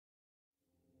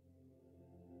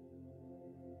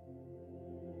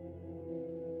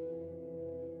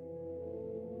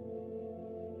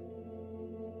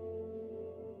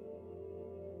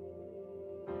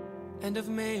End of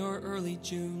May or early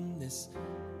June, this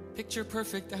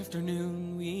picture-perfect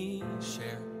afternoon we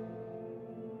share.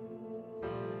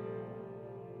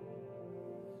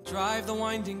 Drive the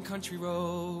winding country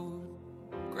road,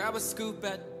 grab a scoop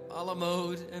at a la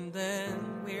mode, and then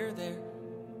we're there.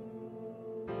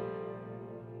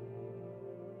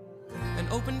 An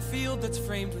open field that's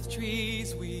framed with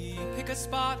trees, we pick a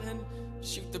spot and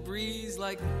shoot the breeze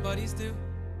like buddies do.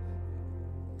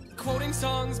 Quoting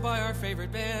songs by our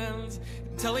favorite bands,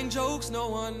 telling jokes no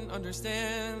one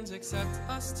understands except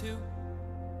us two.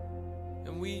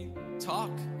 And we talk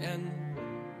and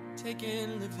take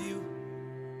in the view.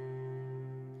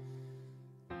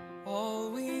 All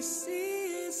we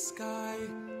see is sky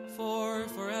for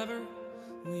forever.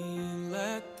 We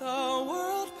let the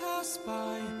world pass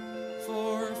by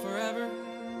for forever.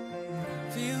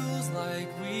 Feels like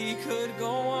we could go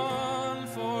on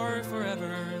for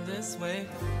forever this way.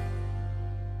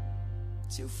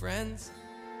 Two friends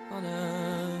on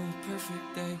a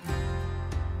perfect day.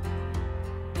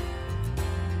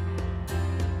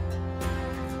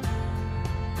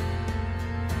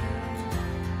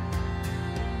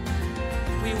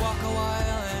 We walk a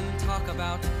while and talk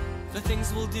about the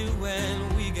things we'll do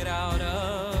when we get out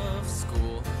of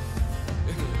school.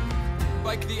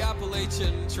 Bike the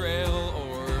Appalachian Trail,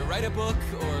 or write a book,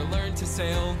 or learn to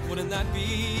sail. Wouldn't that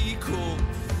be cool?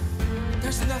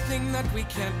 There's nothing that we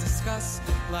can't discuss,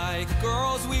 like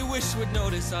girls we wish would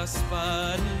notice us,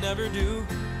 but never do.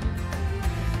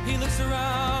 He looks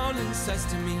around and says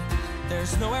to me,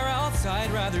 there's nowhere else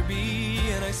I'd rather be,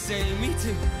 and I say, me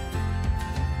too.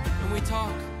 And we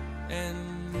talk and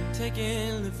take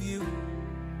in the view.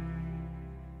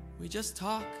 We just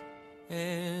talk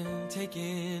and take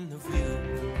in the view.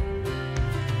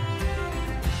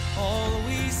 All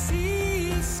we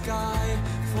see is sky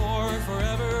for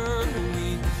forever.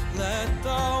 We let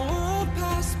the world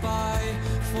pass by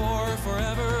for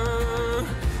forever.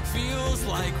 Feels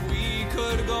like we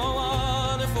could go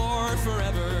on for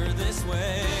forever this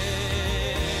way.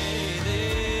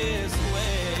 This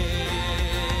way.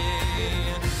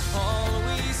 All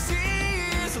we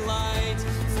see is light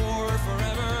for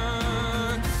forever.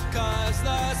 'Cause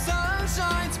the sun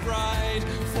shines bright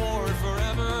for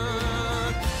forever.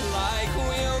 Like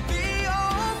we'll be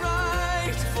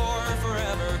alright for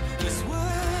forever this way.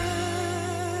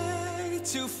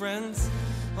 Two friends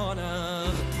on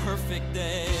a perfect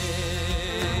day.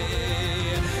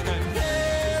 And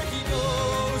there he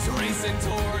goes, racing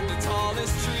toward the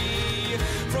tallest tree.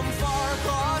 From far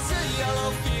across a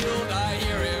yellow field, I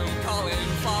hear him calling,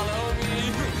 follow me.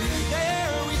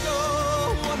 There we go,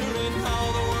 wondering how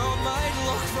the world might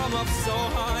look from up so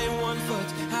high. One foot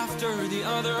after the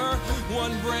other,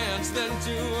 one branch then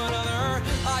to another.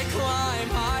 I climb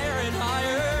higher and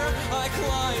higher, I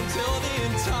climb till the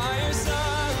entire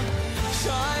sun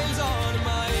shines on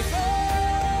my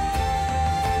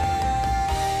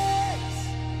face.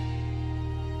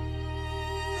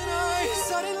 And I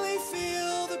suddenly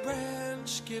feel the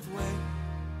branch give way.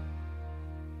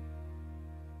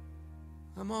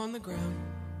 I'm on the ground,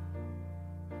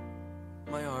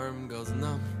 my arm goes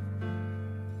numb.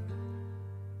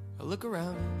 I look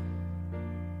around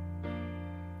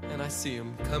and I see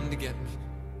him come to get me.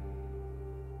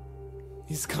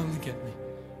 He's come to get me.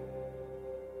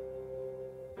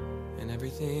 And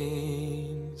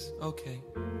everything's okay.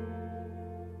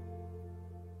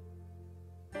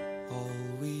 All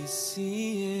we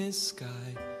see is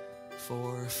sky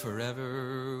for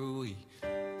forever. We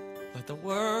let the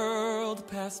world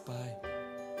pass by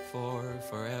for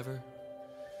forever.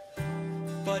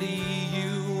 Buddy,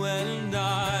 you and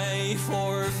I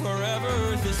for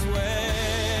forever this way.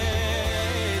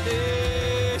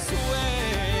 This way.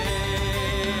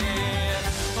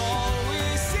 All we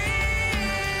see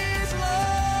is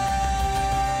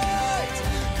light,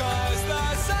 'cause the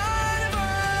sun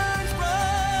burns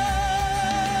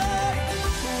bright.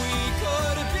 We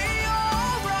could be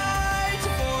alright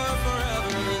for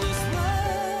forever this way.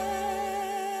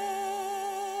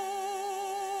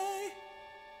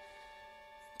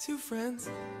 Two friends,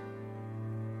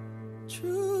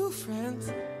 true friends,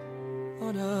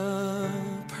 on a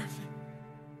perfect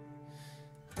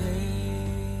day.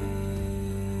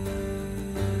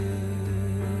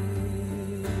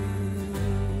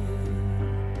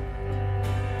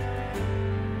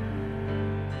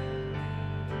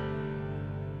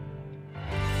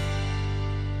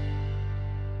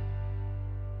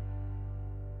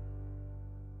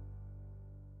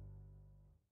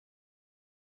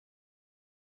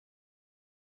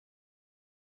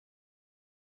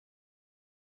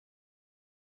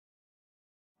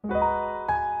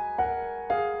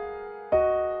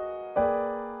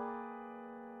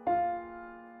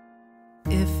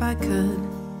 I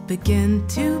could begin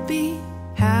to be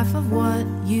half of what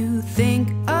you think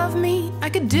of me, I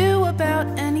could do about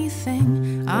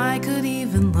anything. I could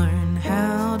even learn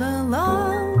how to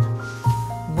love.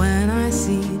 When I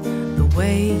see the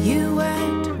way you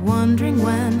act, wondering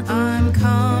when I'm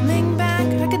coming back,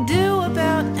 I could do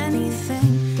about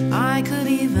anything. I could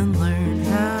even learn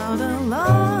how to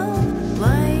love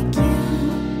like you.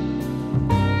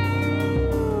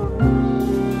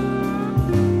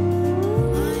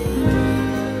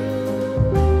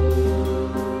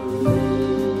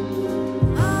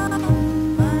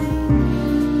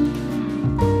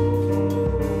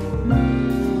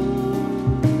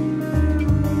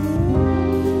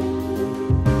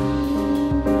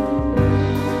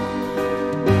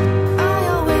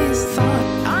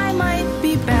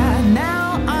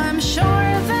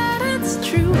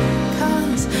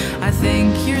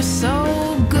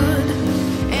 So good,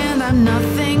 and I'm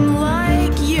nothing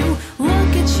like you.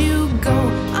 Look at you go,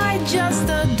 I just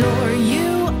adore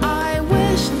you. I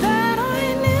wish that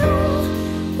I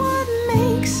knew what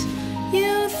makes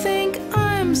you think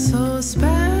I'm so special.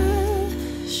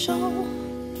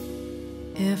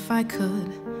 If I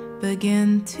could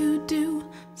begin to do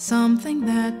something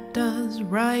that does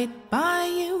right by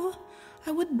you,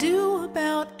 I would do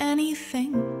about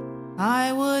anything.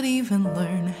 I would even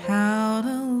learn how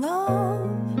to love.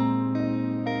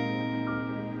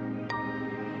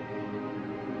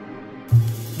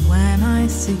 When I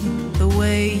see the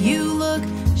way you look,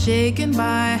 shaken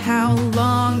by how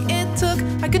long it took,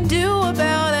 I could do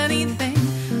about anything.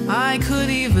 I could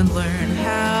even learn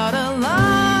how to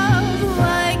love.